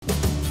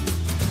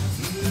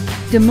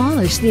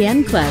Demolish the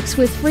NCLEX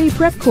with free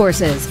prep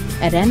courses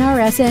at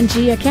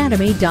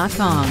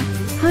nrsngacademy.com.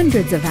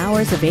 Hundreds of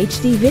hours of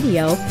HD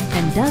video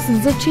and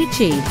dozens of cheat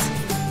sheets.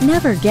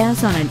 Never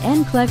guess on an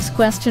NCLEX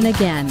question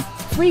again.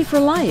 Free for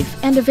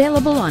life and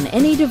available on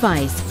any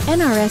device.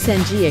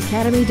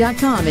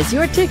 nrsngacademy.com is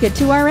your ticket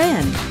to our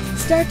end.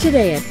 Start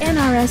today at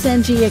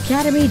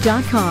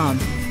nrsngacademy.com.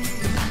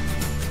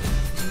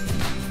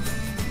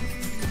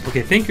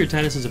 Okay,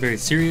 pancreatitis is a very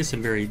serious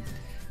and very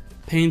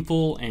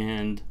painful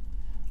and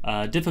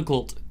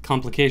difficult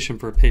complication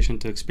for a patient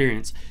to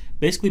experience.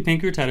 Basically,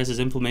 pancreatitis is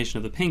inflammation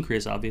of the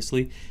pancreas,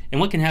 obviously, and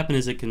what can happen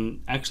is it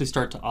can actually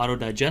start to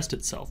auto-digest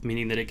itself,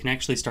 meaning that it can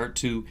actually start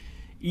to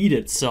eat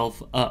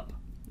itself up.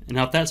 And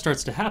now if that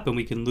starts to happen,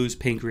 we can lose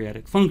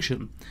pancreatic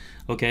function.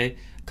 Okay,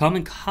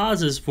 common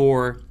causes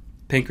for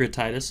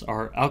pancreatitis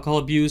are alcohol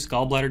abuse,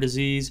 gallbladder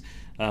disease,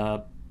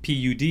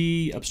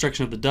 PUD,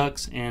 obstruction of the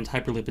ducts, and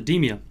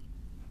hyperlipidemia.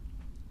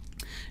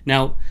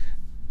 Now,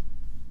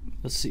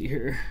 let's see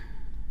here.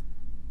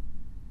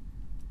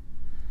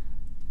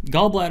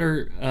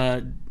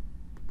 Gallbladder,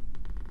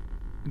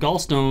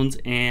 gallstones,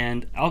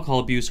 and alcohol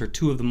abuse are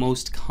two of the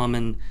most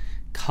common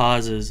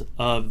causes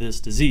of this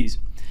disease.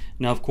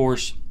 Now, of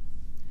course,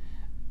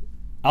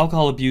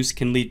 alcohol abuse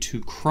can lead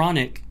to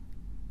chronic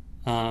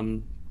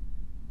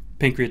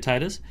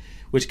pancreatitis,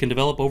 which can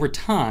develop over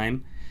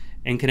time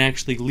and can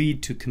actually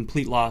lead to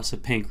complete loss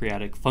of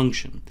pancreatic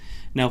function.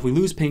 Now, if we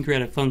lose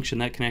pancreatic function,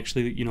 that can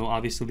actually,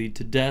 obviously lead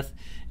to death.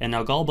 And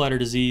now gallbladder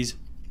disease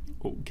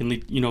can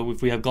lead,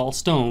 if we have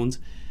gallstones,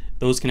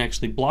 those can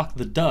actually block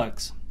the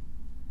ducts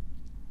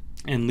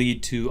and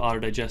lead to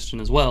autodigestion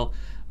as well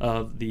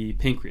of the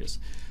pancreas.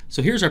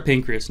 So here's our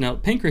pancreas. Now,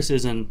 pancreas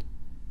is an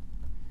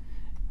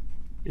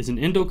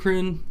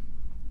endocrine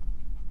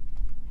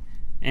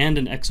and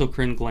an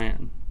exocrine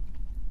gland.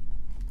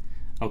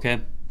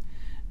 Okay?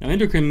 Now,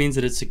 endocrine means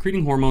that it's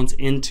secreting hormones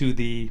into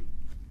the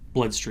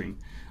bloodstream.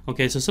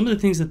 Okay, so some of the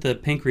things that the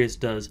pancreas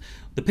does.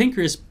 The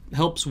pancreas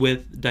helps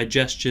with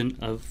digestion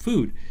of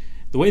food.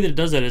 The way that it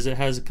does that is it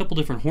has a couple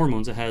different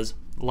hormones. It has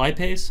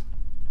lipase,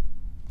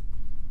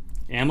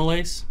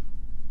 amylase,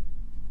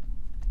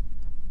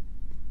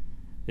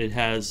 it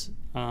has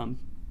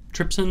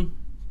trypsin,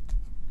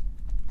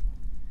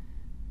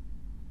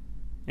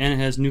 and it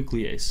has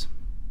nuclease.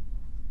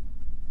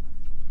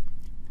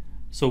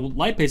 So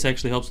lipase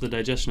actually helps with the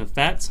digestion of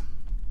fats,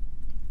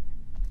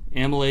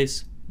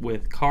 amylase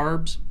with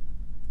carbs,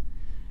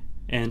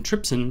 and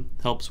trypsin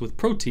helps with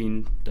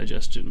protein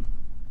digestion.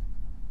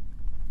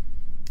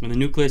 And the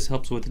nuclease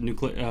helps with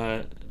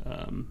nucleic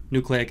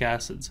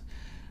acids.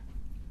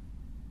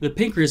 The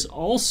pancreas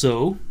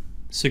also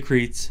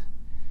secretes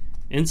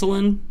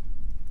insulin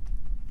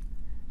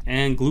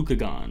and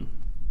glucagon.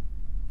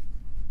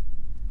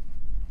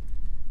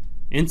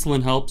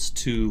 Insulin helps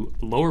to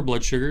lower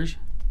blood sugars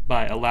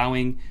by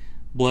allowing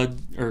blood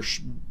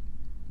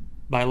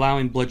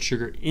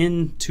sugar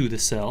into the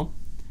cell.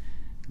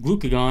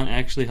 Glucagon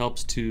actually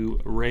helps to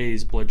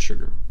raise blood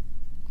sugar.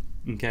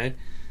 Okay,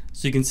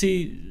 so you can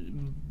see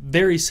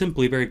very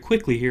simply, very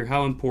quickly here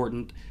how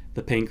important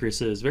the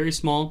pancreas is. Very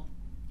small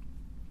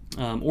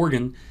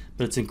organ,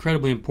 but it's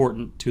incredibly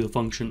important to the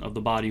function of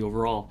the body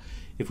overall.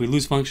 If we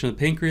lose function of the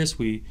pancreas,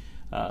 we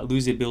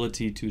lose the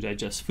ability to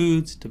digest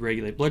foods, to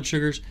regulate blood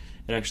sugars.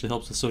 It actually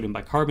helps with sodium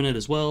bicarbonate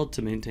as well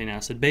to maintain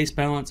acid-base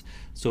balance.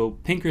 So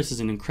pancreas is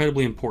an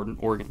incredibly important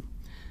organ.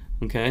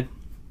 Okay.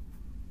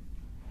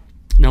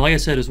 Now, like I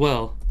said as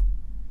well,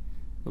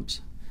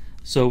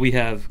 so we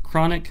have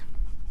chronic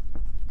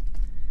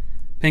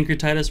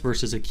pancreatitis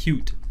versus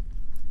acute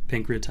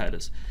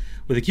pancreatitis.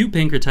 With acute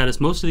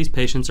pancreatitis, most of these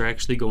patients are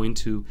actually going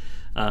to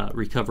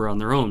recover on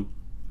their own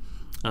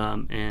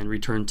and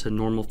return to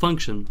normal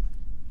function.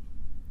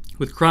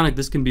 With chronic,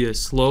 this can be a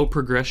slow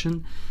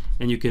progression,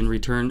 and you can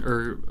return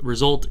or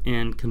result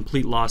in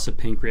complete loss of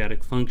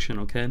pancreatic function.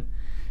 Okay.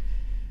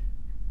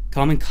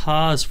 Common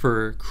cause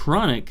for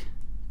chronic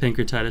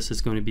pancreatitis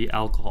is going to be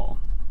alcohol.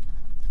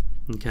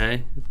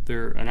 Okay, if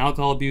they're an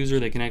alcohol abuser,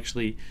 they can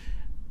actually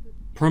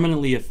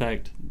permanently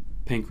affect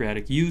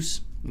pancreatic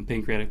use and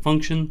pancreatic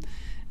function.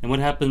 And what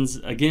happens,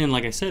 again,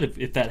 like I said,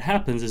 if that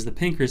happens, is the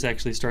pancreas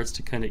actually starts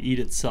to kind of eat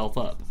itself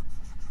up.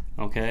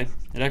 Okay,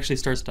 it actually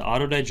starts to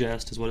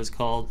auto-digest, is what it's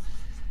called.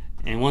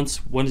 And once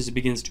it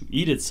begins to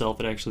eat itself,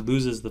 it actually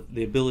loses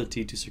the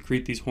ability to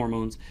secrete these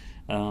hormones,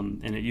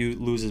 and it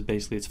loses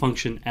basically its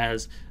function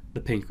as the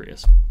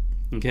pancreas.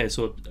 Okay,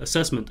 so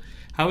assessment.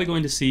 How are we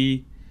going to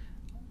see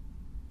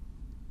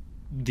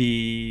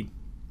the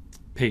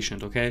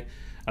patient? Okay,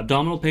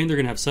 abdominal pain, they're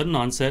going to have sudden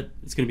onset.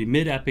 It's going to be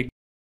mid-epic